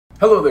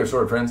Hello there,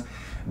 sword friends.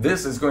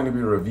 This is going to be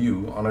a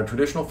review on our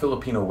traditional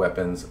Filipino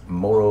weapons,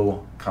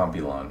 Moro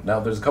Kampilan. Now,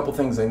 there's a couple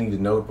things I need to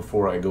note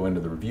before I go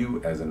into the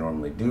review, as I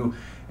normally do,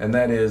 and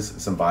that is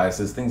some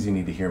biases, things you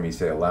need to hear me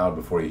say aloud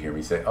before you hear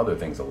me say other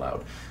things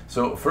aloud.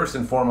 So, first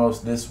and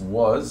foremost, this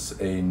was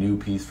a new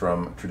piece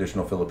from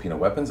traditional Filipino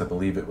weapons. I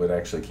believe it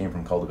actually came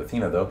from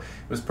Athena, though.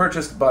 It was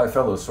purchased by a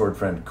fellow sword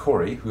friend,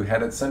 Corey, who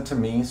had it sent to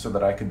me so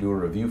that I could do a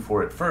review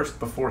for it first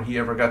before he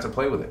ever got to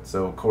play with it.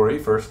 So, Corey,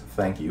 first,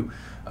 thank you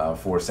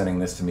for sending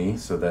this to me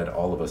so that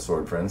all of us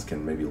sword friends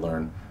can maybe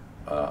learn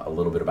a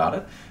little bit about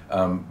it.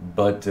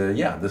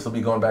 Yeah, this will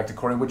be going back to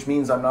Corey, which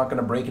means I'm not going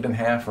to break it in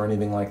half or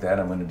anything like that.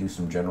 I'm going to do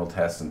some general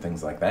tests and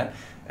things like that,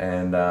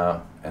 and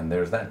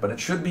there's that. But it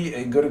should be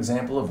a good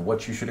example of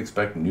what you should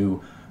expect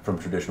new from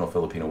traditional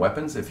Filipino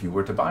weapons if you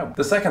were to buy one.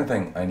 The second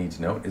thing I need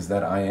to note is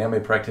that I am a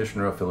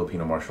practitioner of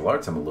Filipino martial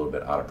arts. I'm a little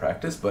bit out of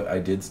practice, but I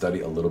did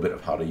study a little bit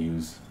of how to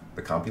use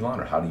the Kampilan,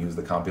 or how to use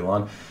the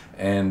Kampilan,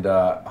 and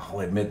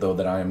I'll admit though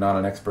that I am not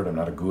an expert, I'm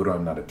not a guru,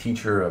 I'm not a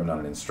teacher, I'm not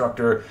an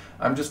instructor.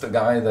 I'm just a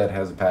guy that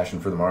has a passion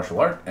for the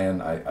martial art,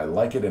 and I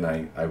like it, and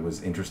I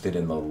was interested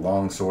in the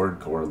long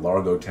sword or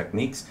largo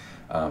techniques,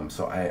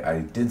 so I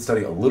did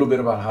study a little bit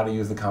about how to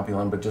use the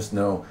Kampilan, but just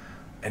know,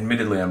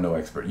 admittedly, I'm no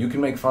expert. You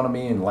can make fun of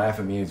me and laugh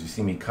at me as you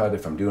see me cut.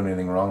 If I'm doing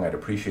anything wrong, I'd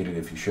appreciate it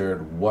if you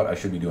shared what I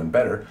should be doing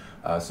better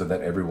so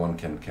that everyone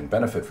can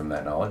benefit from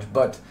that knowledge.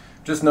 But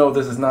just know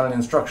this is not an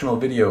instructional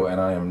video,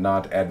 and I am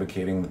not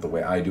advocating that the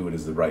way I do it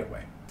is the right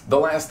way. The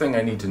last thing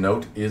I need to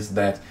note is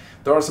that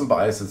there are some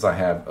biases I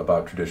have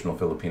about traditional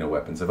Filipino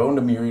weapons. I've owned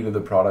a myriad of the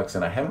products,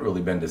 and I haven't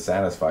really been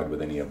dissatisfied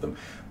with any of them.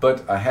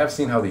 But I have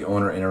seen how the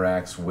owner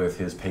interacts with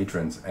his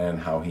patrons and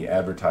how he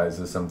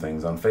advertises some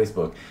things on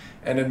Facebook.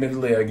 And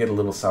admittedly, I get a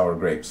little sour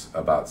grapes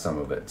about some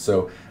of it.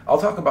 So I'll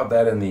talk about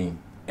that in the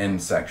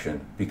end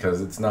section because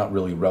it's not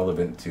really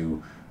relevant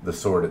to the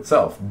sword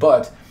itself.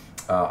 But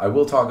I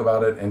will talk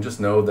about it, and just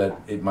know that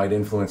it might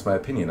influence my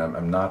opinion.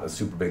 I'm not a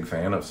super big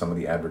fan of some of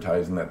the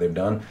advertising that they've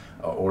done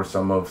or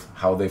some of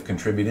how they've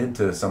contributed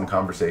to some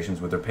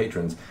conversations with their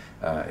patrons.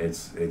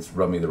 It's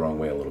rubbed me the wrong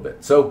way a little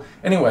bit. So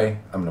anyway,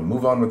 I'm going to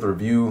move on with the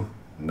review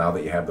now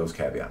that you have those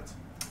caveats.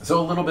 So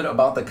a little bit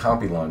about the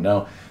Kampilan.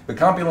 Now, the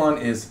Kampilan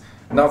is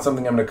not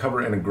something I'm going to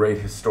cover in a great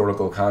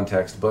historical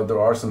context, but there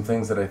are some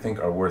things that I think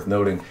are worth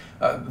noting.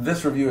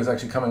 This review is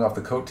actually coming off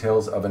the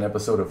coattails of an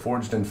episode of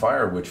Forged in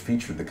Fire, which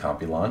featured the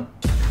Kampilan.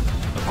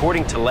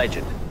 According to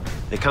legend,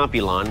 the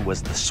Kampilan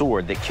was the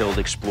sword that killed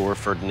explorer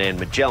Ferdinand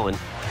Magellan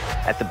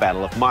at the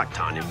Battle of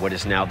Mactan in what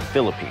is now the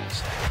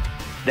Philippines.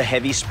 The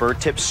heavy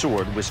spur-tipped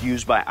sword was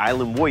used by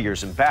island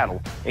warriors in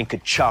battle and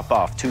could chop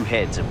off two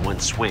heads in one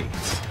swing.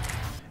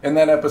 In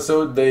that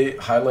episode, they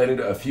highlighted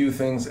a few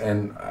things,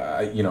 and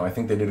I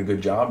think they did a good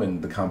job,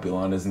 and the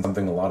Kampilan isn't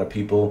something a lot of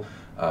people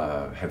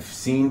have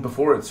seen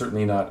before. It's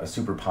certainly not a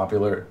super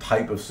popular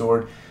type of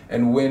sword,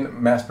 and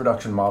when mass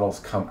production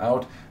models come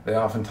out, they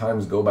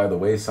oftentimes go by the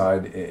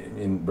wayside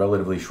in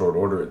relatively short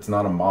order. It's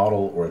not a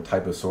model or a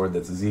type of sword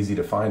that's as easy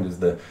to find as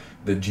the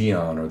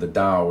Jian or the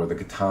Dao or the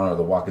Katana or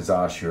the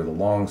Wakizashi or the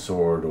long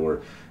sword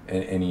or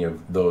any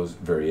of those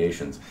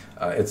variations.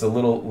 It's a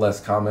little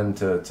less common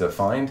to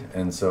find,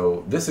 and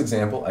so this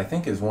example I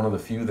think is one of the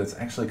few that's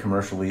actually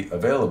commercially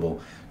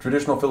available.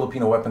 Traditional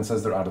Filipino Weapon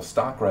says they're out of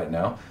stock right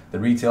now. They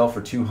retail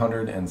for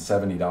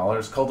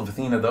 $270.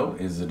 Athena, though,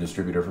 is a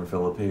distributor for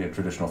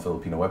traditional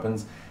Filipino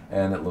weapons,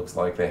 and it looks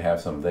like they have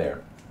some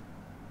there.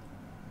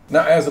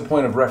 Now, as a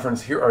point of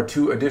reference, here are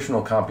two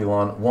additional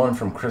Kampilan, one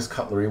from Chris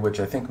Cutlery, which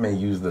I think may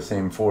use the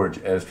same forge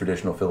as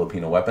traditional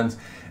Filipino weapons,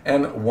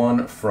 and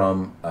one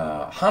from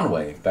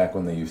Hanwei, back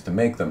when they used to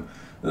make them.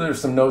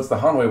 There's some notes. The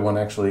Hanwei one,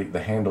 actually,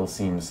 the handle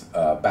seems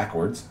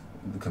backwards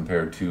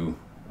compared to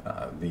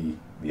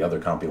the other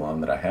Kampilan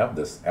that I have.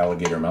 This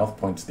alligator mouth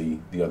points the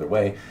other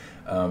way.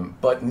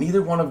 But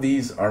neither one of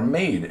these are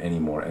made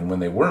anymore, and when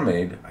they were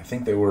made, I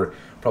think they were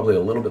probably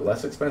a little bit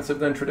less expensive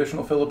than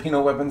traditional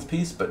Filipino weapons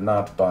piece, but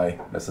not by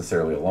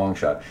necessarily a long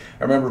shot.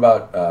 I remember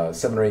about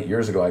 7 or 8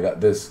 years ago, I got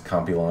this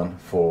Kampilan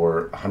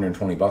for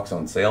 120 bucks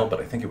on sale,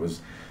 but I think it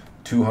was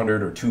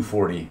 200 or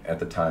 240 at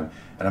the time,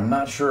 and I'm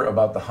not sure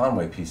about the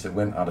Hanwei piece. It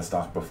went out of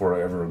stock before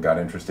I ever got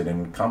interested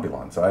in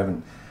Kampilan, so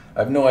I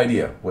have no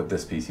idea what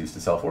this piece used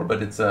to sell for,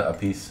 but it's a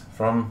piece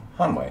from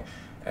Hanwei.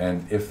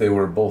 And if they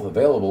were both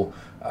available,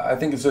 I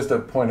think it's just a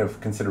point of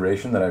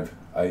consideration that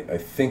I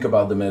think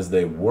about them as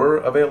they were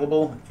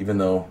available, even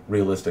though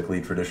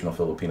realistically traditional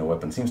Filipino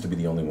weapon seems to be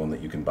the only one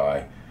that you can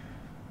buy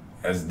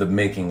as the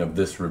making of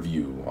this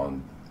review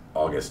on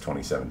August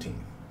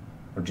 2017.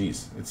 Or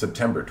geez, it's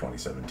September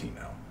 2017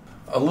 now.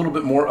 A little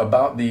bit more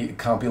about the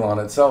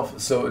Kampilan itself.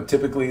 So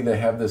typically they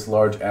have this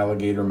large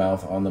alligator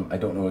mouth on them. I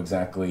don't know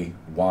exactly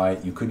why.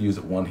 You could use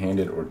it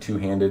one-handed or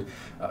two-handed.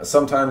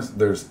 Sometimes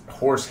there's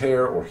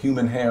horsehair or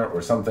human hair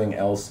or something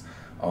else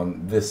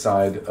on this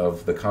side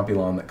of the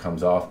Kampilan that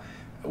comes off.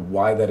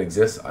 Why that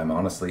exists, I'm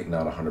honestly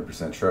not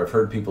 100% sure. I've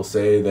heard people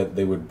say that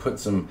they would put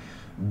some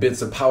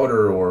bits of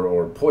powder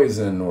or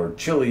poison or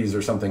chilies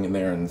or something in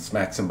there and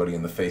smack somebody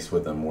in the face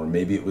with them. Or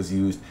maybe it was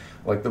used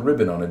like the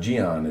ribbon on a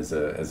geon as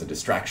a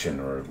distraction,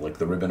 or like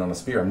the ribbon on a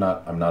spear. I'm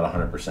not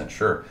 100%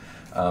 sure.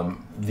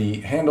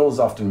 The handle is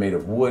often made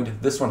of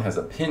wood. This one has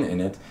a pin in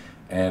it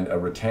and a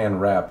rattan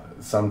wrap.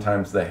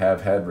 Sometimes they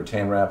have had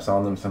rattan wraps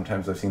on them.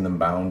 Sometimes I've seen them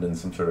bound in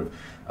some sort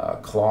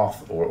of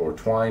cloth or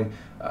twine.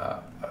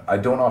 I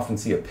don't often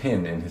see a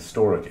pin in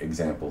historic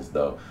examples,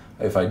 though.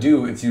 If I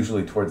do, it's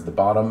usually towards the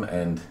bottom,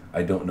 and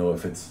I don't know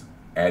if it's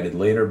added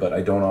later, but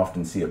I don't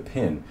often see a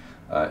pin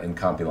in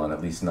Kampilan,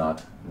 at least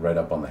not right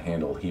up on the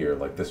handle here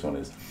like this one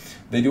is.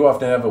 They do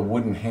often have a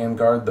wooden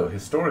handguard, though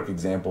historic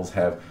examples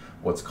have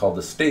what's called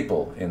a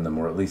staple in them,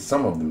 or at least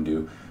some of them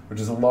do, which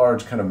is a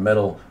large kind of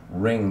metal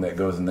ring that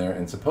goes in there,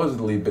 and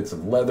supposedly bits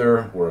of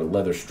leather or a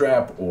leather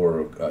strap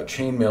or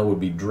chainmail would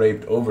be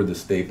draped over the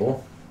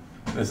staple.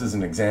 This is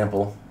an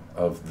example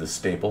of the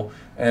staple,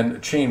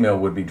 and chainmail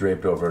would be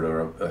draped over it,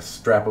 or a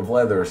strap of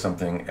leather or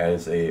something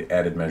as a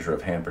added measure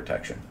of hand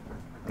protection.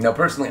 Now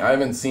personally, I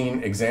haven't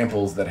seen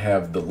examples that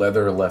have the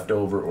leather left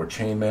over or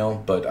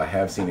chainmail, but I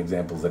have seen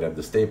examples that have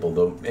the staple,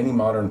 though any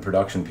modern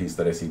production piece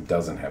that I see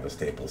doesn't have a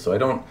staple. So I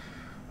don't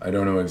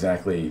know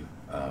exactly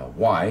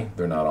why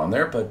they're not on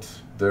there, but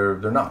they're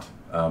not.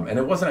 And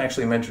it wasn't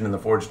actually mentioned in the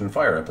Forged in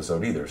Fire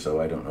episode either, so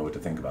I don't know what to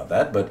think about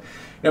that. But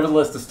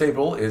nevertheless, the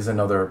staple is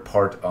another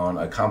part on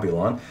a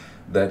Kampilan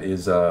that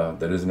is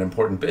an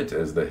important bit,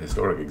 as the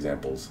historic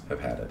examples have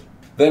had it.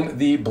 Then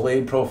the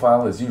blade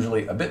profile is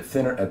usually a bit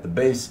thinner at the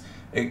base.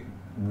 It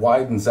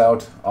widens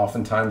out.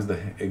 Oftentimes the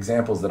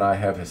examples that I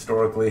have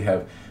historically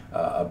have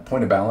a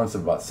point of balance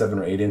of about 7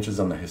 or 8 inches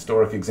on the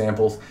historic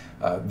examples.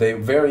 They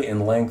vary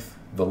in length.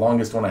 The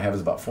longest one I have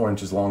is about 4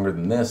 inches longer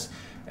than this,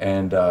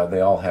 and they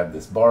all have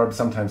this barb.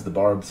 Sometimes the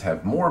barbs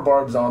have more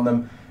barbs on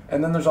them,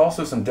 and then there's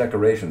also some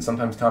decoration.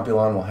 Sometimes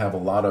Kampilan will have a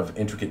lot of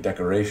intricate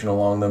decoration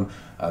along them.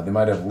 They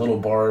might have little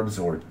barbs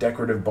or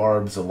decorative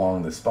barbs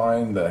along the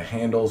spine. The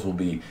handles will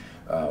be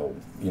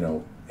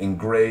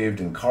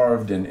engraved and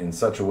carved in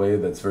such a way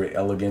that's very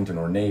elegant and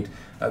ornate.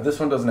 This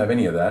one doesn't have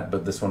any of that,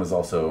 but this one is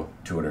also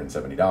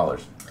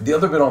 $270. The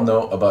other bit I'll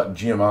know about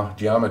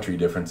geometry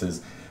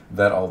differences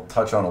that I'll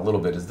touch on a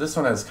little bit is this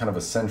one has kind of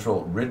a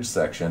central ridge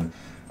section.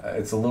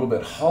 It's a little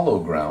bit hollow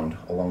ground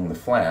along the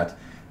flat,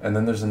 and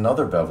then there's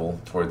another bevel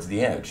towards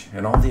the edge.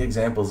 And all the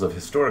examples of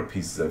historic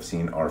pieces I've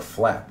seen are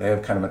flat. They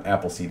have kind of an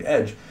appleseed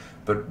edge,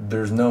 but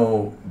there's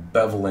no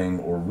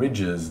beveling or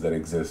ridges that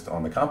exist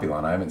on the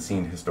Kampilan. I haven't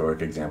seen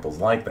historic examples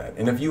like that.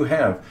 And if you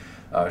have,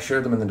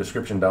 share them in the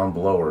description down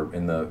below or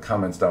in the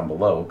comments down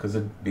below, because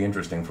it'd be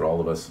interesting for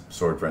all of us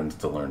sword friends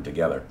to learn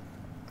together.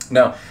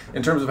 Now,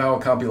 in terms of how a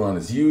Kampilan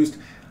is used,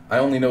 I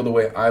only know the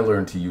way I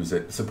learned to use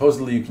it.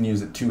 Supposedly you can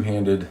use it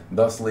two-handed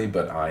thusly,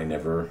 but I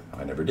never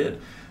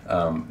did.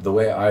 The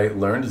way I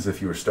learned is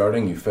if you were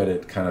starting, you fed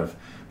it kind of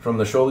from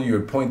the shoulder. You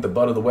would point the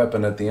butt of the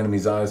weapon at the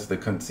enemy's eyes so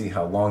they couldn't see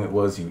how long it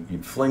was.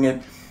 You'd fling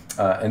it,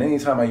 and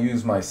anytime I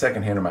used my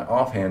second hand or my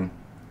offhand,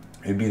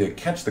 it'd be to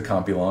catch the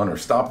Kampilan or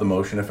stop the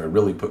motion if I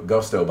really put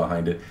gusto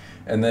behind it,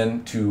 and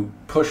then to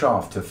push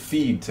off, to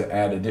feed, to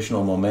add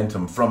additional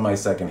momentum from my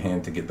second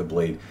hand to get the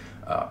blade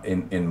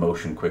in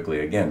motion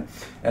quickly again.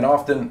 And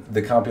often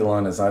the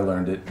Kampilan, as I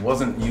learned it,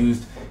 wasn't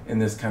used in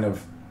this kind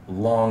of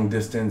long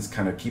distance,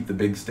 kind of keep the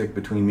big stick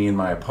between me and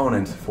my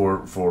opponent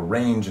for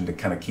range and to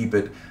kind of keep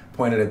it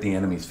pointed at the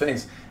enemy's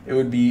face. It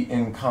would be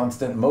in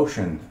constant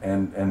motion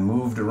and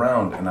moved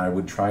around, and I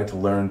would try to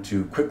learn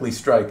to quickly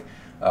strike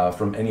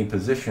from any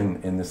position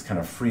in this kind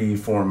of free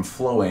form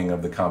flowing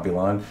of the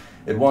Kampilan.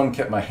 It, one,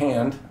 kept my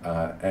hand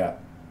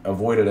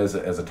avoided as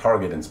a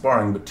target in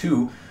sparring, but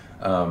two,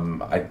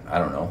 I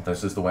don't know,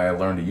 that's just the way I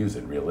learned to use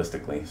it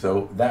realistically.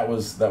 So that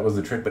was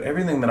the trick, but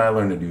everything that I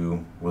learned to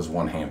do was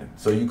one-handed.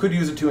 So you could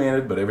use it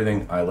two-handed, but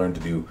everything I learned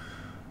to do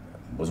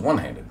was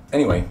one-handed.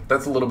 Anyway,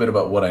 that's a little bit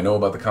about what I know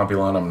about the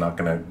Kampilan. I'm not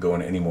going to go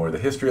into any more of the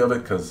history of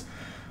it because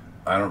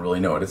I don't really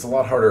know it. It's a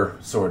lot harder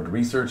sword to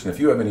research, and if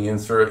you have any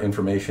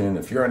information,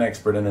 if you're an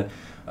expert in it,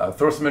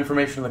 throw some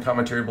information in the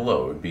commentary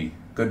below. It would be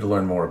good to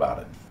learn more about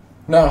it.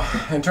 Now,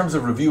 in terms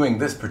of reviewing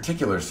this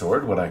particular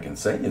sword, what I can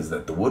say is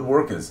that the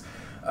woodwork is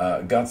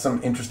got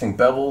some interesting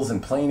bevels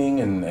and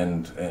planing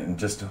and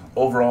just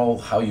overall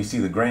how you see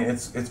the grain.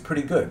 It's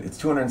pretty good.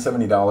 It's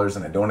 $270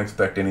 and I don't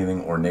expect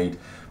anything ornate,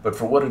 but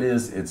for what it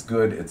is, it's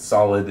good, it's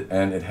solid,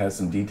 and it has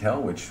some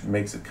detail which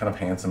makes it kind of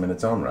handsome in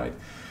its own right.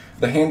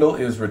 The handle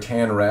is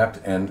rattan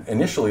wrapped, and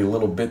initially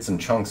little bits and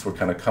chunks were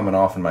kind of coming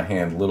off in my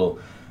hand. Little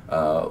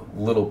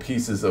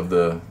pieces of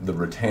the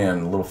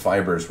rattan, little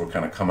fibers were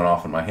kind of coming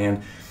off in my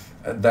hand.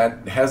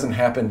 That hasn't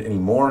happened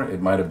anymore.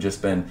 It might have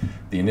just been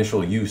the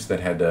initial use that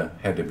had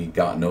to be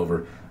gotten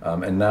over,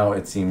 and now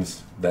it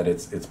seems that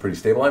it's pretty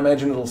stable. I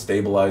imagine it'll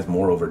stabilize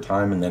more over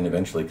time, and then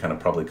eventually kind of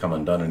probably come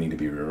undone and need to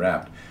be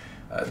rewrapped.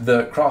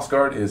 The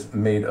crossguard is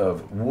made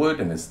of wood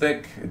and is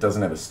thick. It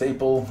doesn't have a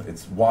staple.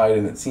 It's wide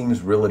and it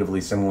seems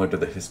relatively similar to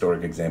the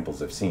historic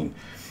examples I've seen.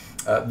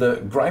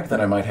 The gripe that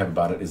I might have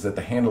about it is that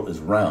the handle is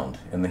round.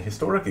 In the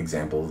historic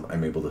examples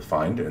I'm able to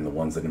find, and the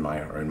ones that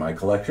are in my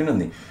collection,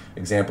 and the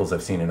examples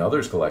I've seen in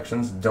others'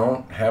 collections,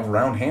 don't have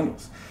round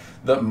handles.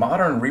 The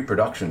modern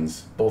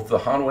reproductions, both the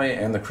Hanway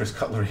and the Chris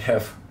Cutlery,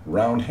 have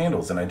round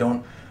handles, and I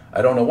don't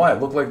know why. It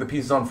looked like the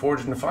pieces on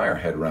Forged in Fire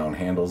had round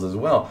handles as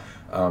well.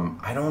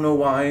 I don't know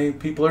why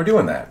people are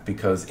doing that,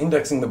 because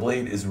indexing the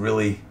blade is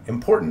really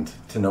important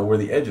to know where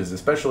the edge is,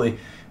 especially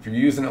if you're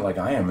using it like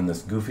I am in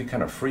this goofy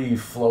kind of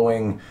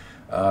free-flowing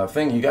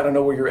thing. You got to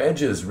know where your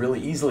edge is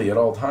really easily at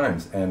all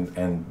times,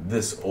 and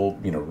this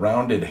old,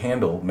 rounded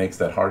handle makes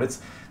that hard.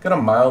 It's got a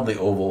mildly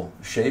oval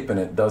shape, and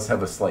it does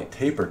have a slight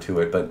taper to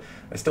it, but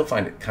I still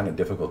find it kind of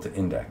difficult to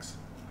index.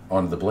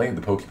 On the blade,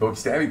 the pokey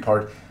stabby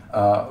part,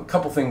 a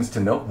couple things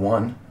to note.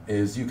 One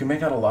is you can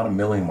make out a lot of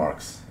milling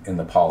marks in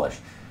the polish.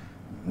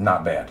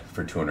 Not bad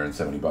for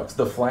 270 bucks.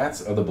 The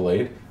flats of the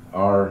blade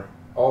are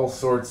all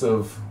sorts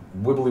of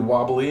wibbly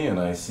wobbly, and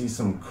I see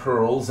some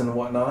curls and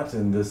whatnot,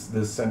 and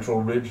this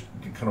central ridge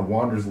kind of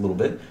wanders a little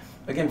bit.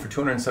 Again, for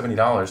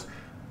 $270,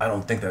 I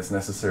don't think that's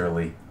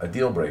necessarily a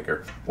deal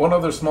breaker. One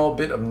other small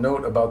bit of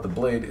note about the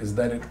blade is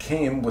that it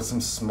came with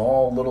some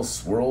small little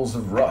swirls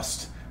of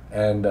rust.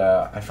 And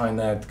I find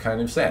that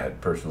kind of sad,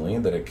 personally,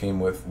 that it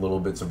came with little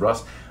bits of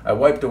rust. I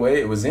wiped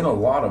away. It was in a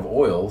lot of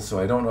oil, so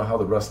I don't know how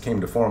the rust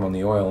came to form on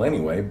the oil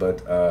anyway,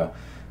 but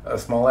a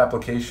small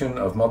application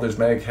of Mother's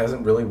Mag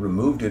hasn't really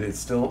removed it. It's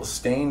still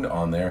stained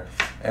on there.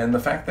 And the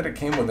fact that it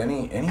came with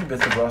any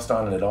bits of rust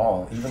on it at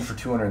all, even for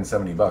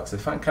 270 bucks, I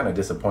find kind of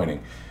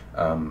disappointing.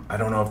 I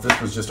don't know if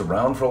this was just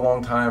around for a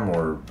long time,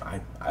 or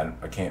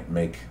I can't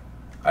make,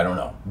 I don't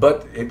know.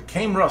 But it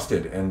came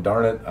rusted, and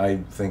darn it, I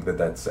think that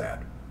that's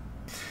sad.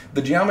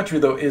 The geometry,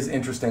 though, is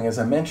interesting. As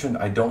I mentioned,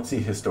 I don't see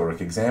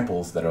historic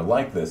examples that are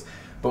like this,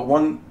 but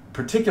one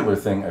particular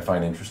thing I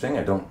find interesting,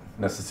 I don't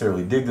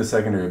necessarily dig the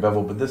secondary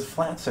bevel, but this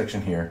flat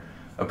section here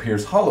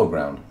appears hollow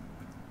ground.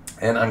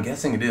 And I'm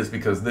guessing it is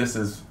because this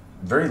is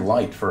very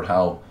light for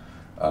how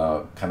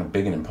kind of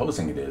big and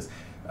imposing it is.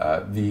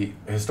 The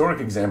historic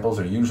examples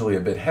are usually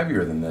a bit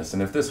heavier than this,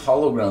 and if this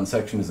hollow ground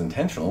section is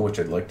intentional, which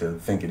I'd like to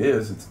think it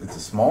is, it's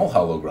a small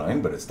hollow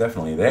grind, but it's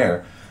definitely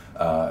there.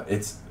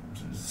 It's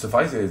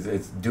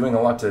doing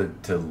a lot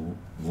to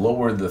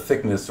lower the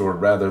thickness, or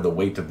rather the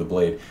weight of the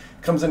blade. It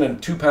comes in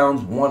at 2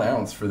 pounds 1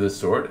 ounce for this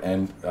sword,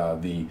 and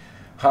the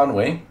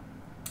Hanway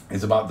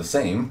is about the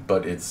same,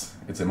 but it's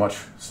a much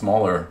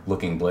smaller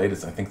looking blade. I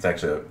think it's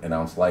actually an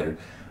ounce lighter.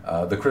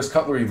 The Chris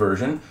Cutlery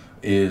version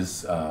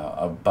is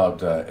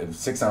about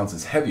 6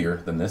 ounces heavier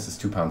than this. It's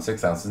 2 pounds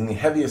 6 ounces, and the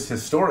heaviest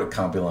historic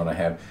Kampilan I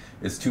have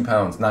is 2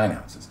 pounds 9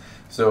 ounces.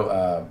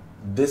 So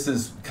this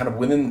is kind of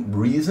within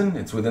reason.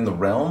 It's within the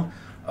realm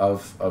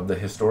of the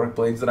historic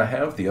blades that I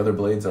have. The other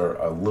blades are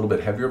a little bit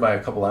heavier by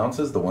a couple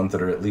ounces, the ones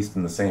that are at least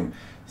in the same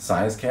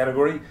size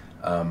category.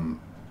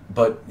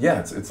 But yeah,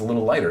 it's a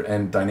little lighter,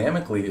 and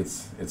dynamically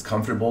it's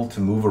comfortable to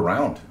move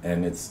around,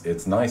 and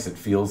it's nice. It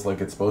feels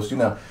like it's supposed to.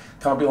 Now,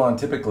 Kampilan,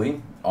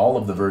 typically, all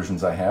of the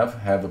versions I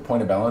have a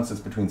point of balance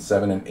that's between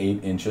 7 and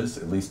 8 inches,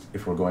 at least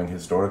if we're going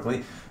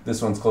historically.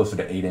 This one's closer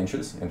to 8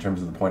 inches in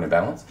terms of the point of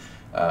balance.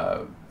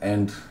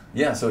 And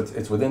yeah, so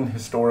it's within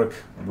historic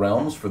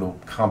realms for the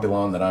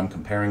Kampilan that I'm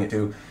comparing it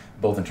to,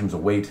 both in terms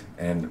of weight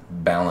and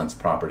balance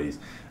properties.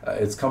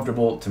 It's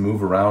comfortable to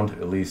move around,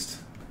 at least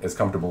as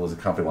comfortable as a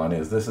Kampilan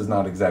is. This is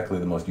not exactly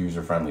the most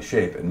user-friendly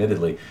shape,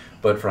 admittedly,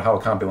 but for how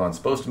a Kampilan's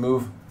supposed to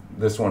move,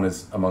 this one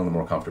is among the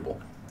more comfortable.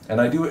 And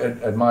I do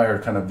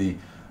admire kind of the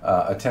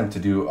attempt to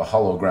do a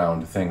hollow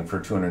ground thing for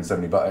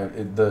 270 bucks.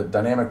 The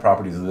dynamic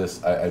properties of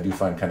this I do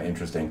find kind of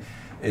interesting.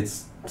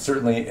 It's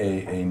certainly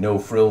a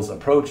no-frills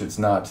approach. It's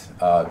not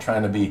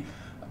trying to be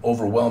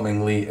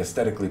overwhelmingly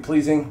aesthetically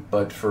pleasing,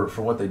 but for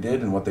what they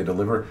did and what they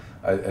deliver,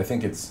 I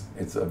think it's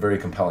a very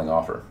compelling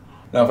offer.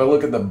 Now, if I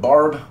look at the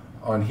barb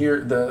on here,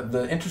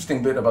 the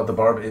interesting bit about the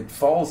barb, it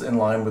falls in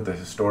line with the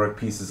historic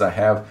pieces I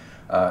have.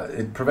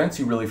 It prevents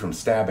you really from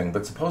stabbing,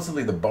 but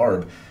supposedly the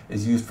barb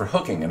is used for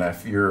hooking, and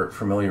if you're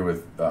familiar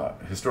with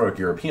historic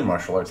European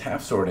martial arts,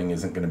 half swording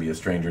isn't going to be a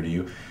stranger to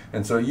you.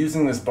 And so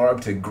using this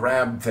barb to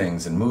grab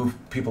things and move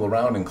people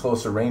around in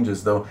closer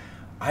ranges, though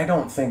I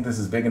don't think this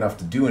is big enough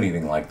to do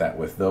anything like that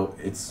with, though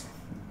it's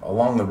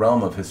along the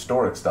realm of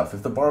historic stuff.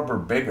 If the barb were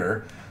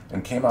bigger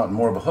and came out in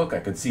more of a hook, I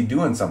could see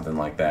doing something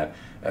like that.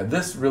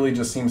 This really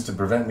just seems to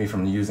prevent me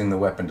from using the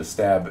weapon to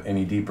stab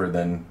any deeper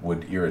than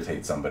would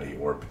irritate somebody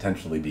or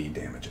potentially be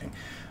damaging.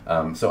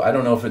 So I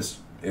don't know if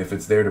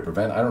it's there to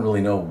prevent. I don't really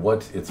know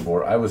what it's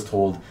for. I was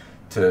told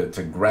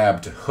to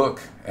grab, to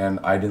hook, and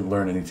I didn't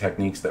learn any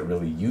techniques that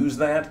really use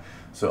that.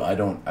 So I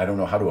don't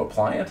know how to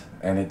apply it,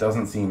 and it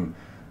doesn't seem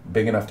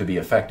big enough to be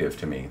effective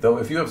to me. Though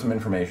if you have some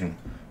information,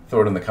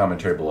 throw it in the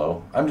commentary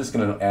below. I'm just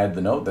going to add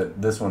the note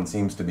that this one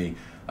seems to be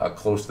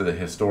close to the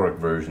historic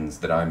versions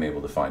that I'm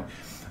able to find.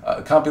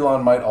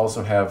 Kampilan might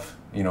also have,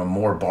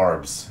 more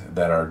barbs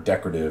that are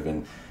decorative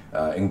and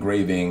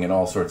engraving and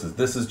all sorts of.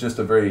 This is just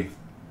a very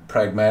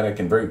pragmatic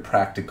and very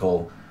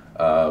practical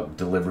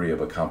delivery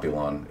of a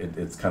Kampilan.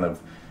 It's kind of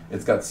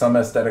It's got some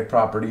aesthetic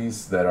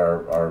properties that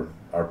are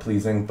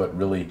pleasing, but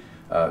really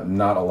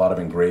not a lot of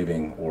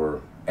engraving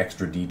or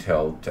extra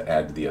detail to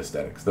add to the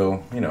aesthetics.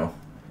 Though, you know,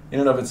 in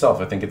and of itself,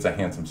 I think it's a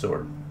handsome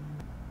sword.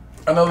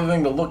 Another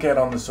thing to look at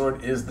on the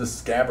sword is the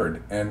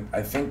scabbard, and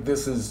I think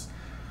this is,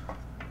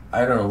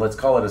 I don't know, let's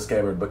call it a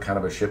scabbard, but kind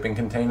of a shipping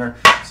container.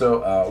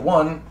 So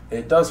one,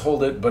 it does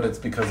hold it, but it's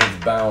because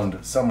it's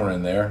bound somewhere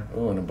in there.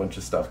 Oh, and a bunch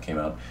of stuff came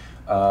out.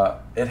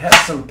 It has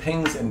some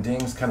pings and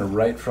dings kind of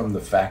right from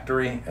the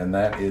factory, and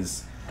that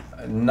is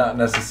not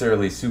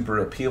necessarily super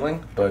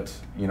appealing, but,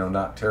 you know,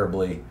 not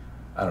terribly,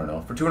 I don't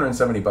know. For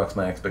 270 bucks,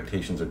 my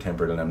expectations are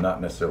tempered, and I'm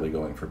not necessarily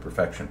going for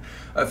perfection.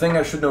 A thing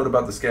I should note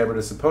about the scabbard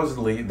is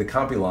supposedly the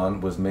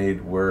Kampilan was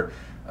made where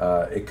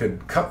it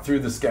could cut through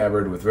the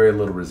scabbard with very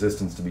little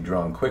resistance to be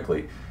drawn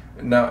quickly.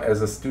 Now,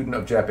 as a student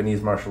of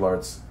Japanese martial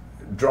arts,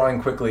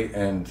 drawing quickly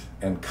and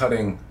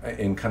cutting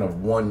in kind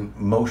of one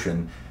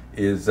motion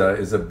is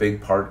a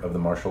big part of the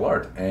martial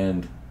art,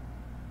 and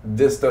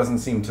this doesn't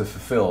seem to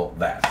fulfill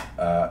that,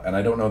 and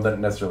I don't know that it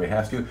necessarily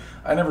has to.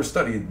 I never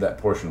studied that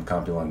portion of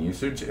Kampilan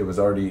usage. It was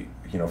already,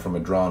 you know, from a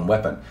drawn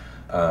weapon,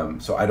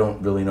 so I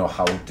don't really know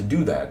how to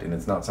do that, and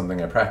it's not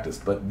something I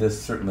practiced. But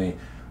this certainly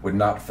would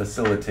not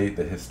facilitate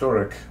the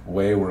historic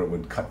way where it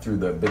would cut through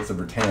the bits of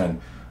rattan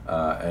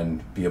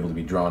and be able to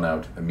be drawn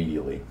out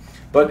immediately.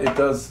 But it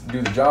does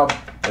do the job.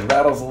 It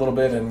rattles a little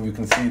bit, and you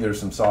can see there's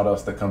some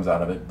sawdust that comes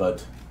out of it,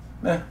 but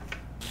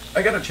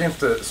I got a chance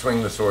to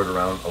swing the sword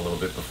around a little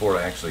bit before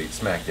I actually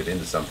smacked it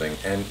into something,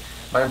 and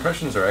my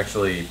impressions are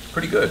actually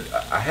pretty good.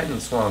 I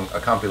hadn't swung a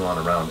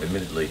Kampilan around,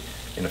 admittedly,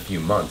 in a few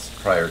months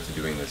prior to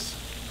doing this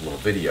little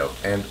video,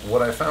 and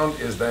what I found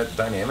is that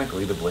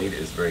dynamically the blade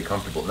is very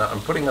comfortable. Now,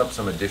 I'm putting up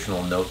some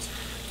additional notes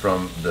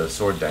from the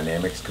Sword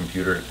Dynamics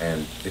computer,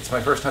 and it's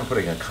my first time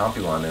putting a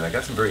Kampilan, and I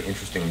got some very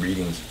interesting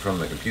readings from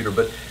the computer,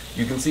 but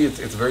you can see it's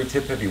a very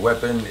tip-heavy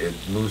weapon. It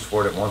moves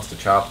forward, it wants to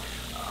chop.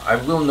 I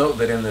will note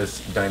that in this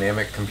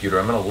dynamic computer,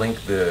 I'm going to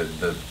link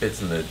the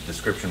bits in the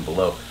description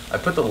below. I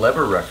put the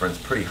lever reference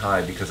pretty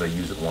high because I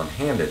use it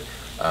one-handed,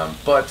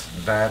 but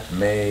that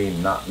may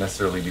not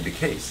necessarily be the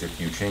case. If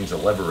you change the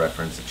lever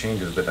reference, it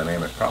changes the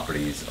dynamic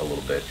properties a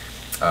little bit.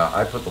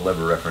 I put the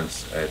lever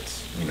reference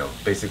at, you know,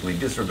 basically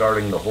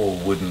disregarding the whole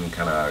wooden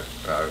kind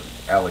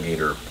of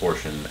alligator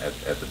portion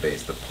at the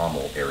base, the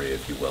pommel area,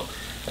 if you will.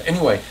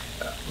 Anyway,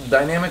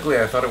 dynamically,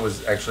 I thought it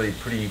was actually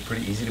pretty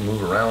easy to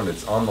move around.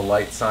 It's on the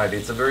light side.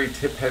 It's a very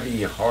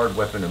tip-heavy, hard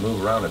weapon to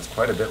move around. It's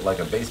quite a bit like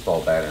a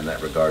baseball bat in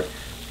that regard,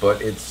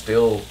 but it's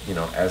still, you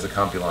know, as a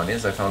Kampilan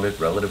is, I found it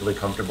relatively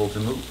comfortable to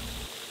move.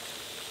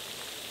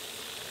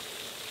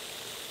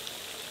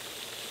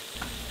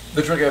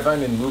 The trick I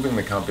find in moving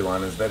the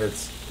Kampilan is that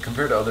it's,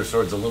 compared to other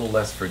swords, a little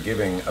less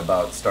forgiving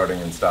about starting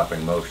and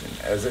stopping motion.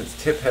 As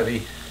it's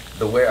tip-heavy,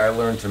 the way I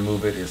learned to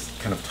move it is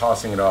kind of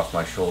tossing it off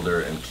my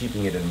shoulder and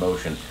keeping it in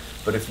motion.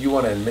 But if you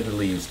want to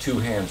admittedly use two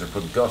hands or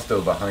put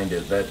gusto behind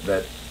it,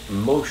 that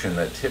motion,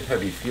 that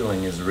tip-heavy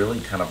feeling is really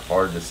kind of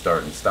hard to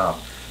start and stop.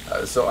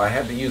 So I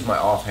had to use my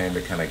offhand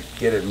to kind of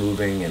get it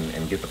moving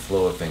and get the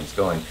flow of things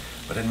going.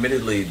 But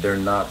admittedly, they're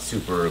not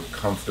super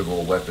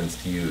comfortable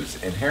weapons to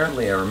use.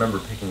 Inherently, I remember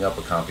picking up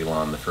a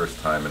Kampilan the first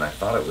time, and I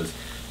thought it was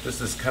just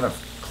this kind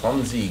of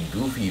clumsy,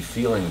 goofy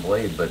feeling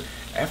blade, but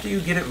after you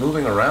get it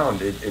moving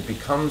around, it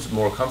becomes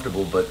more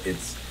comfortable, but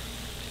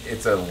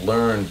it's a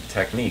learned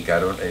technique.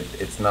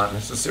 It's not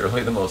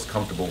necessarily the most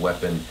comfortable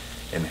weapon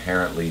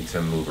inherently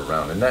to move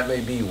around, and that may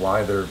be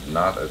why they're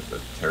not a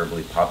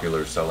terribly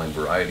popular selling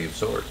variety of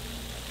sword.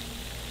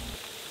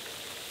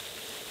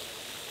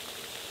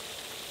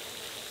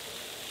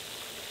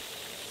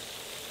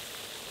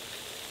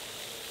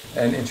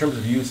 And in terms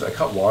of use, I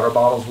cut water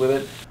bottles with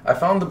it. I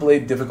found the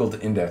blade difficult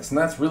to index, and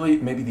that's really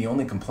maybe the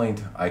only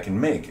complaint I can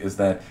make, is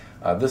that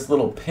this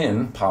little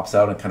pin pops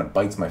out and kind of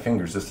bites my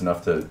fingers just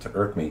enough to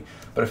irk me.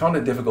 But I found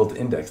it difficult to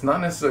index,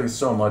 not necessarily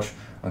so much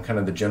on kind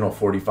of the general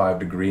 45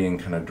 degree and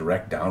kind of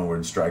direct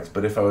downward strikes,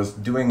 but if I was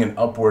doing an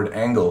upward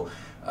angle,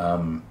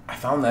 I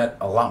found that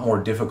a lot more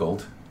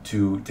difficult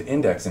to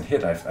index and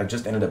hit. I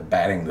just ended up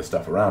batting the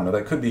stuff around. Now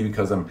that could be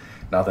because I'm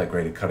not that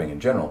great at cutting in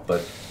general,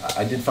 but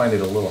I did find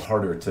it a little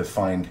harder to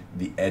find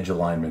the edge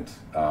alignment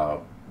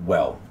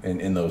well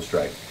in those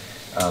strikes.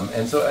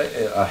 And so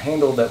a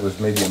handle that was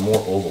maybe a more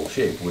oval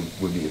shape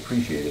would be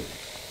appreciated.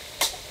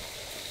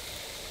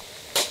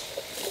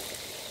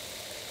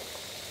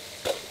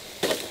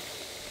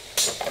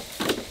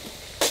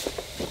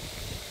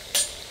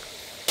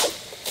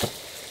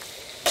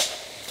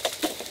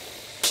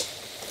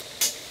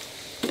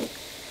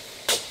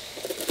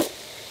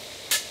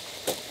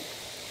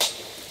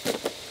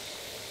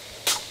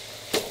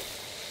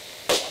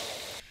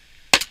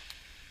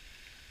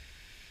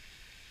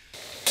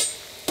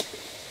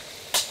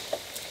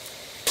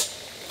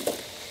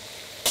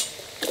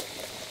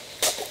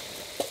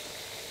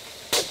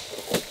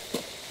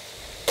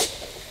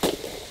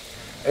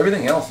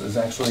 Everything else is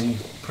actually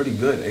pretty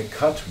good. It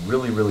cut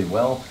really, really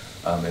well.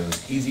 It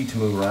was easy to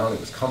move around. It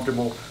was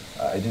comfortable.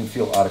 I didn't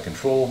feel out of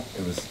control.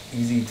 It was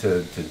easy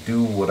to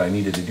do what I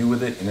needed to do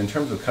with it. And in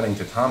terms of cutting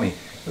tatami,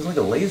 it was like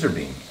a laser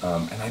beam.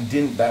 And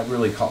that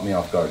really caught me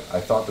off guard. I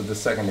thought that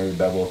this secondary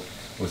bevel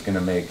was going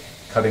to make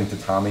cutting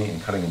tatami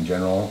and cutting in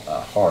general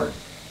hard.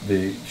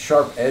 The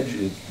sharp edge,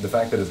 the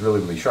fact that it's really,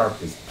 really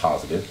sharp is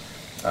positive.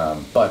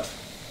 But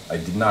I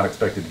did not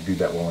expect it to do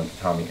that well in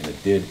tatami, and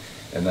it did.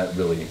 And that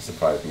really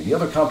surprised me. The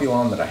other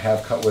Kampilan that I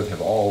have cut with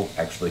have all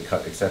actually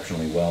cut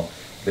exceptionally well.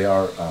 They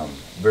are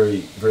very,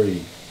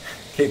 very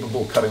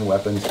capable cutting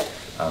weapons,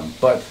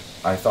 but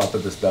I thought that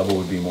this bevel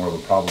would be more of a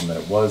problem than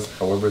it was.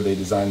 However, they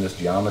designed this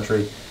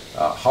geometry.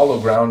 Hollow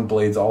ground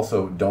blades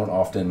also don't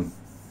often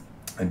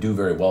do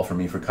very well for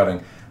me for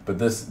cutting, but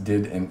this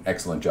did an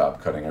excellent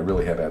job cutting. I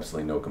really have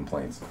absolutely no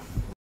complaints.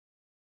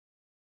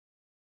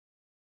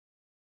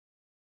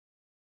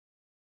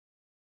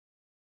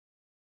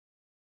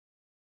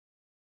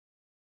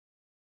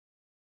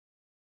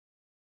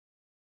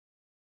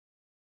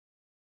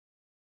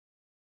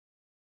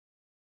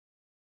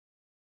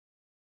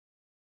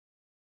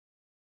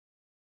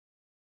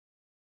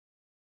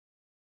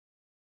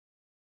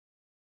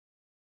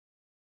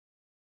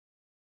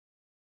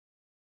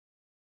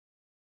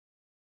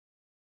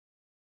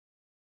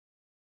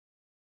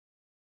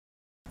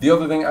 The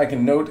other thing I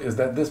can note is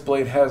that this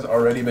blade has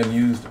already been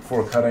used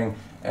for cutting,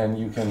 and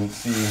you can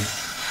see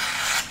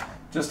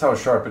just how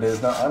sharp it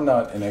is. Now, I'm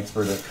not an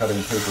expert at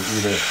cutting paper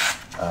either.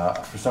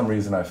 For some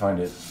reason, I find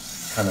it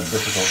kind of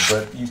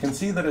difficult, but you can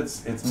see that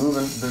it's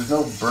moving. There's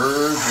no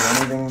burrs or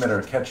anything that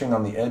are catching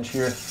on the edge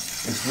here.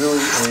 It's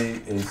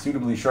really a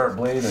suitably sharp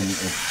blade, and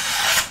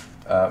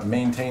it's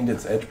maintained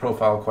its edge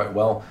profile quite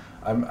well.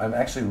 I'm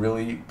actually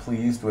really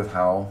pleased with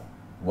how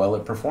well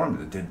it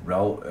performed. It did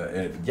well.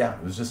 Yeah,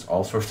 it was just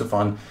all sorts of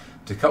fun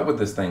to cut with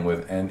this thing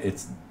with, and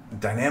it's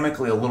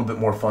dynamically a little bit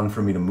more fun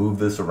for me to move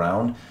this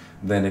around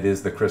than it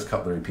is the Chris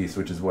cutlery piece,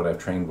 which is what I've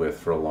trained with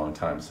for a long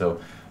time.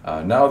 So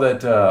now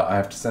that I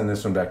have to send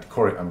this one back to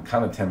Corey, I'm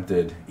kind of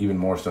tempted, even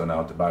more so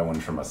now, to buy one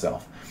for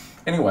myself.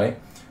 Anyway,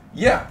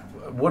 yeah,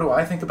 what do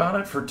I think about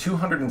it? For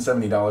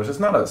 $270, it's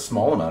not a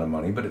small amount of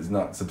money, but it's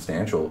not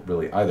substantial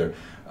really either.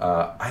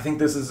 I think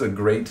this is a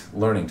great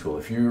learning tool.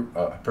 If you're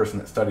a person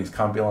that studies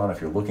Kampilan, if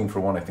you're looking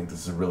for one, I think this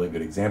is a really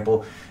good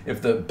example.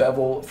 If the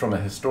bevel from a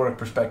historic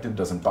perspective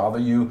doesn't bother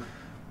you,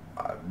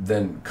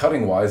 then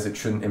cutting-wise, it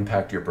shouldn't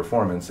impact your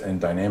performance.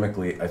 And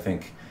dynamically, I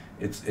think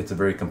it's a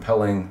very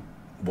compelling,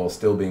 while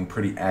still being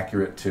pretty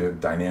accurate to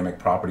dynamic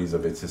properties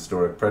of its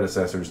historic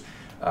predecessors.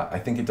 I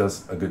think it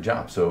does a good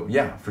job. So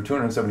yeah, for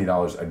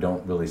 $270, I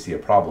don't really see a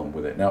problem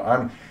with it. Now,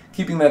 I'm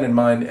keeping that in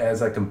mind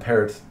as I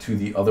compare it to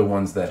the other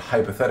ones that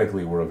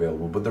hypothetically were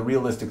available. But the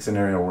realistic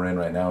scenario we're in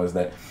right now is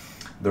that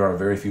there are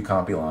very few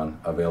Kampilan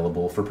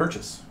available for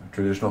purchase.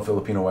 Traditional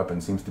Filipino weapon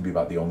seems to be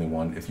about the only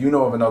one. If you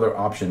know of another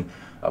option,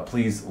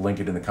 please link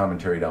it in the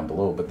commentary down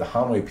below. But the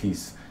Hanwei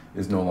piece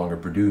is no longer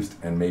produced,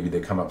 and maybe they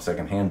come up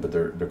secondhand, but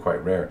they're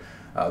quite rare.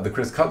 The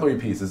Chris cutlery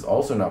piece is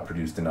also not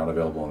produced and not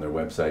available on their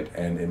website,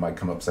 and it might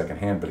come up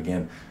secondhand, but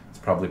again, it's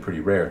probably pretty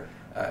rare.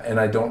 And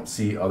I don't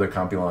see other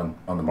Kampilan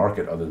on the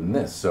market other than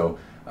this. So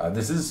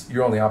this is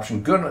your only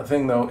option. Good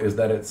thing though is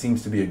that it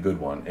seems to be a good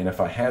one. And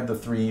if I had the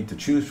three to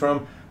choose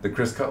from, the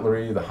Chris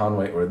cutlery, the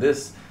Hanwei, or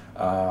this,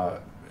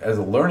 as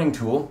a learning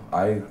tool,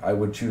 I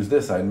would choose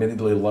this. I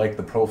admittedly like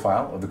the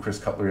profile of the Chris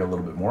cutlery a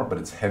little bit more, but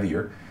it's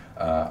heavier.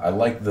 I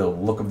like the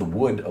look of the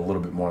wood a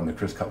little bit more on the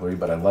Chris cutlery,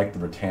 but I like the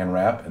rattan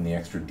wrap and the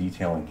extra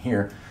detailing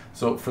here.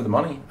 So for the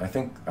money, I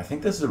think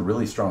this is a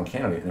really strong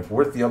candidate. And if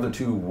worth the other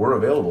two were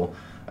available,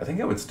 I think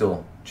I would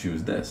still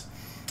choose this.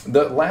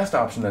 The last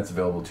option that's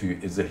available to you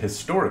is a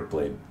historic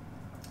blade.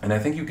 And I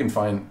think you can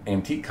find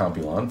antique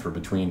Kampilan for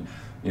between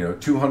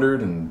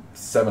 $200 and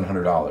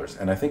 $700,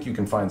 and I think you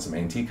can find some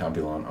antique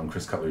Kampilan on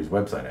Chris Cutlery's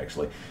website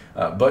actually.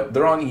 But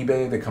they're on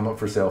eBay. They come up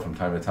for sale from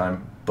time to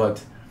time.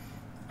 But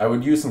I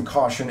would use some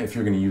caution if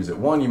you're going to use it.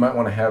 One, you might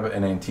want to have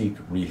an antique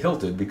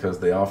re-hilted because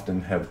they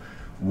often have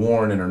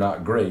worn and are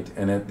not great.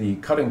 And at the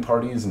cutting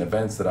parties and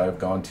events that I've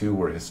gone to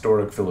where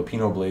historic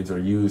Filipino blades are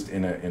used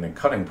in a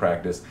cutting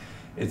practice,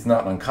 it's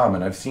not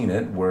uncommon. I've seen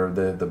it where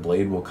the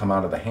blade will come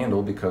out of the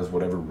handle because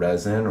whatever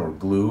resin or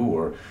glue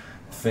or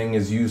thing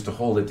is used to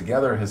hold it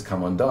together has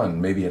come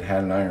undone. Maybe it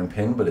had an iron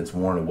pin, but it's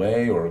worn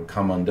away or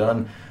come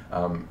undone.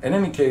 In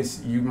any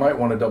case, you might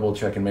want to double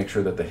check and make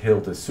sure that the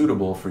hilt is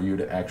suitable for you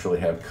to actually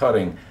have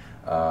cutting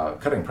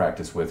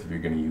practice with if you're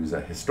going to use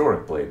a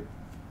historic blade.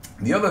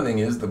 The other thing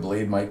is the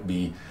blade might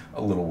be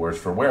a little worse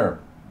for wear.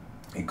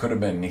 It could have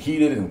been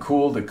heated and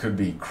cooled, it could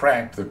be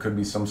cracked, there could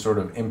be some sort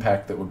of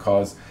impact that would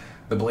cause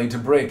the blade to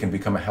break and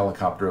become a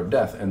helicopter of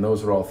death. And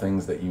those are all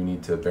things that you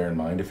need to bear in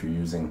mind if you're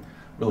using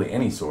really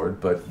any sword,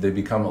 but they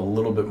become a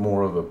little bit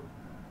more of a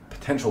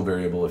potential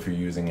variable if you're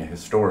using a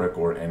historic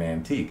or an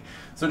antique.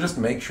 So just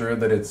make sure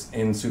that it's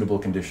in suitable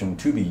condition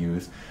to be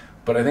used.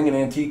 But I think an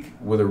antique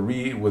with a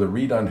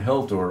redone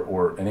hilt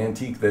or an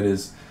antique that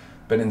is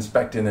been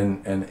inspected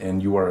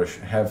and you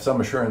have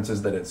some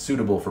assurances that it's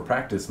suitable for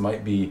practice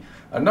might be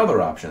another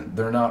option.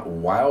 They're not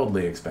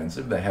wildly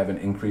expensive. They haven't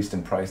increased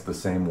in price the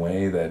same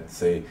way that,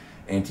 say,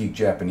 antique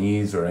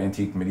Japanese or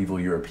antique medieval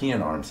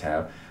European arms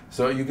have.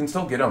 So you can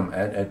still get them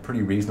at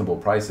pretty reasonable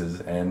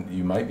prices, and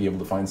you might be able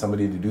to find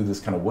somebody to do this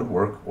kind of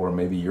woodwork, or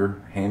maybe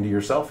you're handy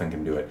yourself and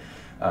can do it.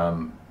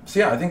 So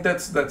yeah, I think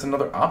that's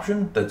another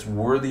option that's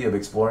worthy of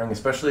exploring,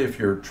 especially if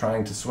you're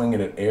trying to swing it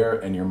at air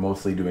and you're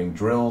mostly doing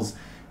drills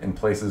in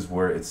places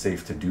where it's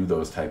safe to do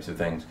those types of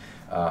things.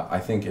 I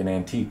think an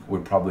antique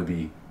would probably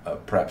be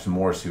perhaps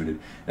more suited.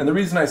 And the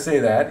reason I say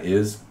that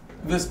is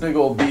this big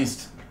old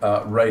beast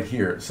right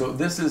here. So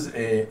this is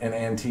an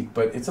antique,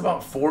 but it's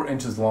about 4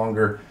 inches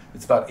longer.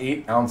 It's about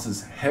 8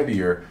 ounces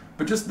heavier,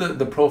 but just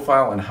the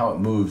profile and how it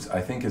moves,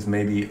 I think, is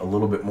maybe a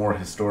little bit more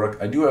historic.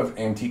 I do have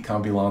antique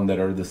Kampilan that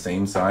are the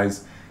same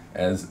size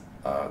as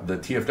the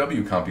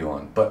TFW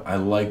Kampilan, but I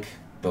like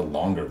the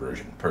longer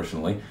version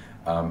personally.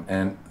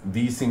 And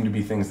these seem to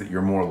be things that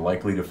you're more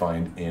likely to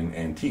find in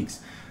antiques.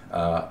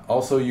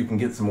 Also, you can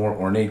get some more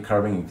ornate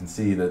carving. You can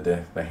see that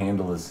the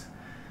handle is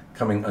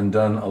coming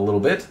undone a little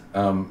bit,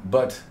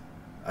 but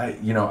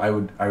I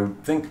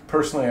would think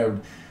personally,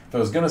 if I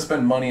was going to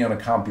spend money on a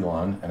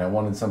Kampilan and I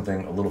wanted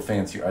something a little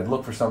fancier, I'd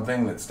look for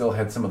something that still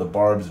had some of the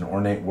barbs and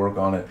ornate work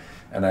on it,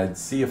 and I'd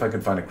see if I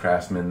could find a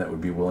craftsman that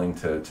would be willing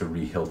to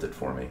re-hilt it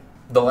for me.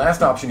 The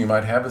last option you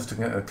might have is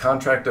to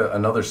contract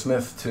another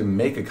smith to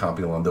make a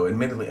Kampilan, though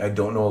admittedly I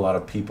don't know a lot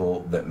of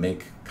people that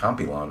make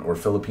Kampilan or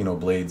Filipino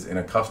blades in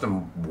a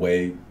custom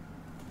way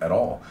at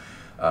all.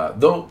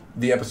 Though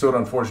the episode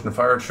on Forged and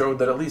Fired showed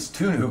that at least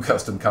 2 new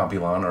custom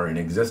Kampilan are in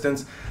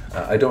existence,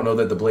 I don't know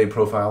that the blade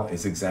profile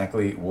is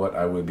exactly what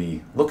I would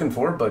be looking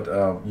for, but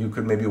you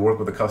could maybe work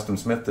with a custom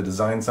smith to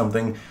design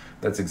something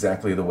that's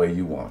exactly the way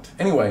you want.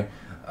 Anyway,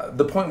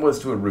 the point was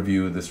to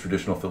review this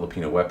traditional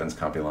Filipino weapons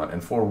Kampilan,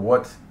 and for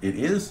what it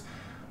is,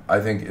 I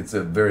think it's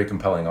a very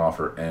compelling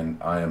offer, and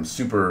I am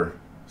super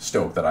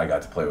stoked that I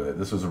got to play with it.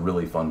 This was a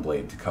really fun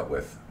blade to cut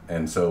with,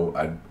 and so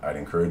I'd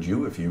encourage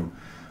you, if you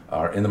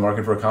are in the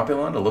market for a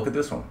Kampilan, to look at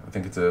this one. I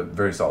think it's a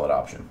very solid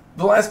option.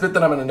 The last bit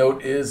that I'm going to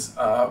note is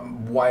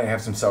why I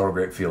have some sour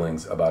grape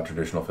feelings about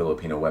traditional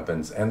Filipino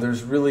weapons, and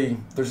there's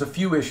a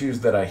few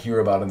issues that I hear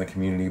about in the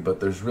community, but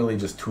there's really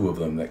just 2 of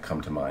them that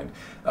come to mind.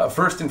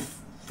 First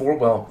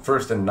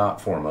and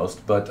not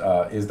foremost,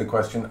 but is the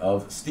question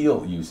of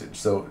steel usage.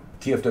 So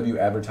TFW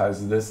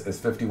advertises this as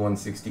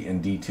 5160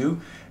 and D2,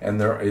 and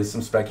there is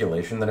some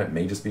speculation that it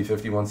may just be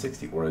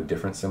 5160 or a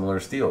different similar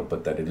steel,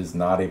 but that it is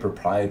not a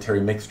proprietary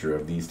mixture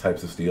of these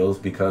types of steels,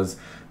 because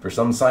for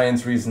some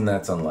science reason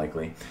that's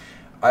unlikely.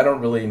 I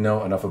don't really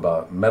know enough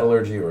about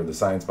metallurgy or the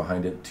science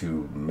behind it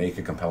to make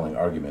a compelling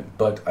argument,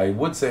 but I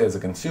would say as a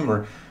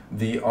consumer,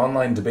 the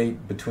online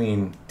debate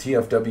between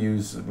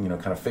TFW's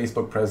kind of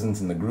Facebook presence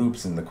and the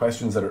groups and the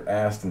questions that are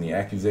asked and the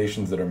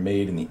accusations that are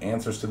made and the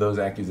answers to those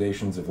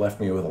accusations have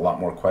left me with a lot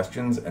more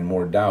questions and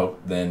more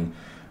doubt than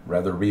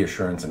rather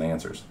reassurance and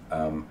answers.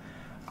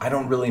 I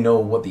don't really know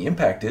what the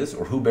impact is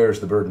or who bears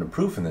the burden of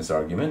proof in this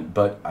argument,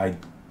 but I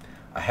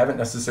haven't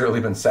necessarily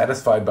been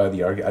satisfied by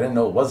the argument. I didn't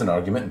know it was an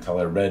argument until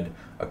I read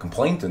a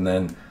complaint, and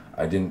then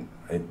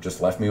it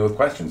just left me with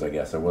questions, I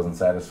guess. I wasn't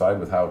satisfied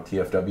with how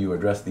TFW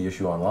addressed the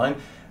issue online,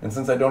 and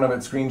since I don't have it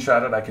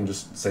screenshotted, I can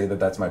just say that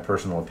that's my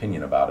personal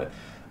opinion about it.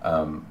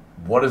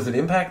 What does it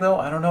impact, though?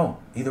 I don't know.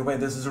 Either way,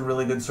 this is a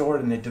really good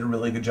sword, and it did a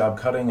really good job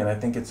cutting, and I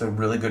think it's a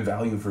really good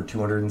value for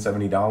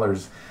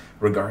 $270,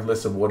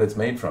 regardless of what it's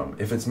made from.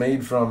 If it's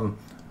made from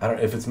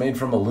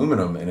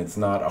aluminum and it's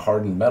not a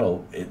hardened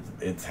metal,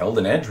 it's held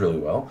an edge really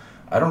well.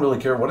 I don't really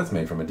care what it's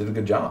made from. It did a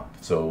good job.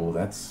 So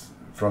that's,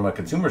 from a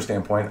consumer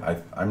standpoint,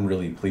 I'm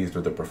really pleased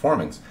with the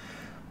performance.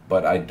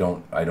 But I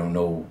don't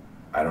know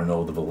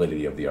the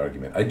validity of the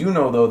argument. I do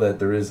know, though, that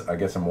there is, I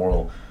guess, a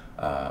moral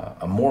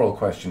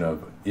question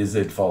of, is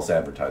it false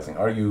advertising?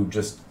 Are you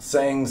just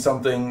saying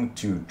something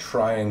to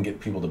try and get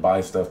people to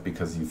buy stuff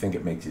because you think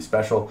it makes you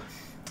special?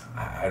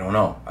 I don't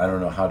know. I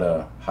don't know how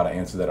to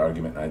answer that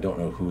argument, and I don't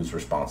know who's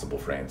responsible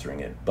for answering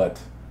it. But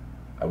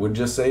I would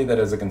just say that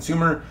as a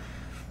consumer,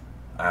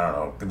 I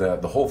don't know,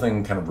 the whole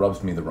thing kind of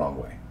rubs me the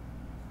wrong way.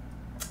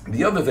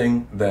 The other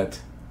thing that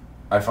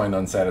I find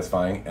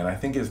unsatisfying, and I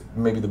think is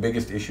maybe the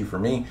biggest issue for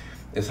me,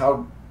 is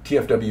how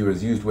TFW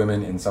has used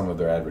women in some of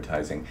their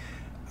advertising.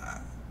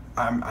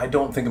 I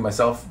don't think of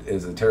myself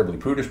as a terribly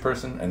prudish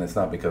person, and it's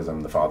not because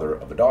I'm the father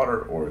of a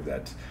daughter or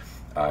that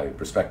I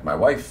respect my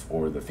wife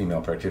or the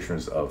female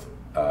practitioners of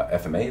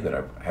FMA that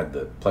I've had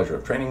the pleasure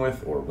of training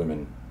with, or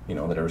women,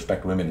 that I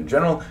respect women in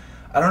general.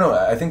 I don't know.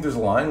 I think there's a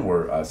line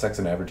where sex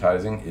in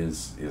advertising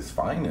is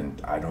fine,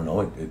 and I don't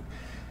know, it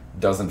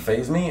doesn't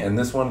faze me, and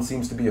this one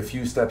seems to be a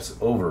few steps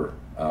over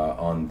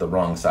on the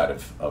wrong side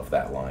of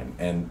that line.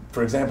 And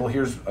for example,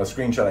 here's a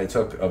screenshot I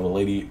took of a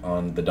lady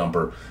on the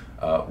dumper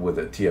with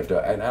a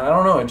TFW, and I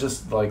don't know, it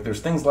just, like,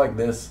 there's things like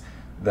this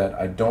that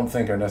I don't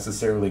think are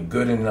necessarily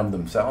good in and of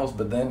themselves,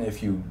 but then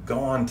if you go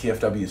on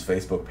TFW's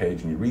Facebook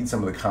page and you read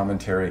some of the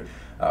commentary,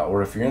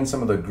 or if you're in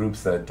some of the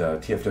groups that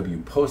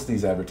TFW posts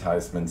these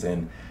advertisements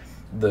in,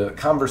 the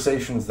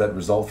conversations that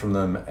result from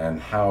them and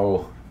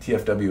how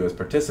TFW has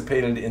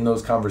participated in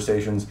those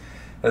conversations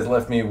has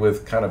left me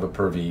with kind of a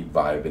pervy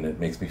vibe, and it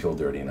makes me feel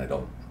dirty, and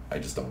I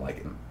just don't like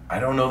it. I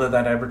don't know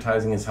that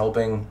advertising is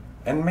helping,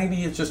 and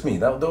maybe it's just me.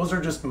 Those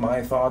are just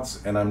my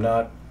thoughts, and I'm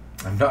not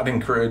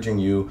encouraging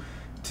you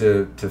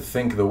to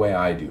think the way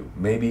I do.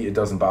 Maybe it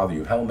doesn't bother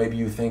you. Hell, maybe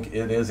you think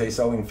it is a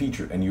selling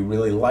feature and you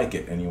really like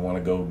it and you want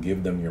to go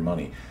give them your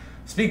money.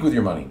 Speak with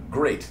your money.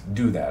 Great,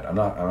 do that. I'm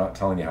not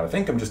telling you how to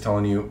think. I'm just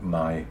telling you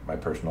my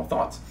personal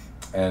thoughts.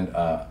 And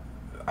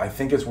I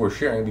think it's worth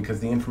sharing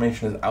because the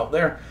information is out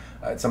there.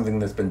 It's something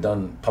that's been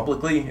done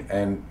publicly,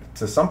 and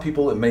to some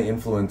people it may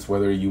influence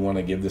whether you want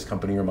to give this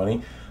company your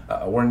money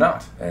or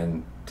not.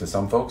 And to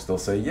some folks, they'll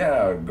say,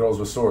 yeah, girls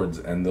with swords,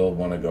 and they'll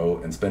want to go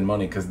and spend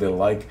money because they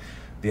like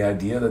the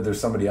idea that there's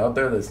somebody out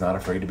there that's not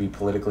afraid to be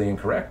politically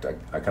incorrect.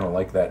 I kind of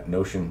like that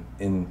notion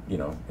in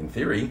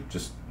theory,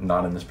 just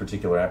not in this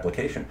particular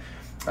application.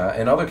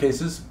 In other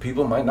cases,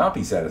 people might not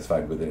be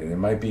satisfied with it, and it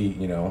might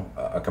be,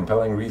 a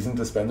compelling reason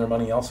to spend their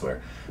money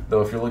elsewhere.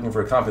 Though if you're looking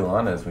for a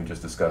Kampilan, as we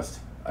just discussed,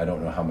 I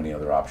don't know how many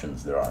other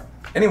options there are.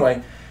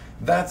 Anyway,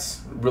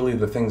 that's really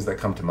the things that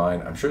come to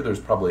mind. I'm sure there's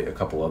probably a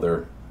couple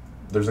other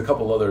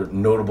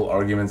notable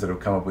arguments that have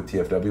come up with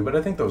TFW, but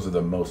I think those are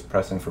the most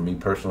pressing for me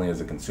personally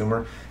as a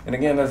consumer. And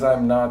again, as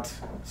I'm not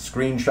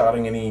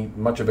screenshotting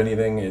much of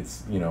anything,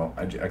 it's,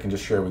 I can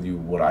just share with you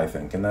what I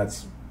think, and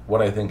that's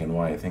what I think and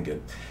why I think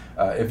it.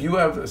 If you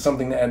have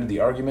something to add to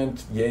the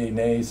argument, yay,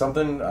 nay,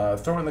 something,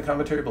 throw it in the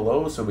commentary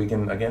below so we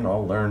can, again,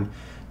 all learn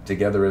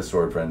together as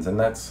sword friends. And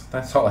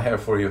that's all I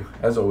have for you.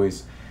 As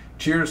always,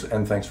 cheers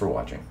and thanks for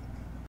watching.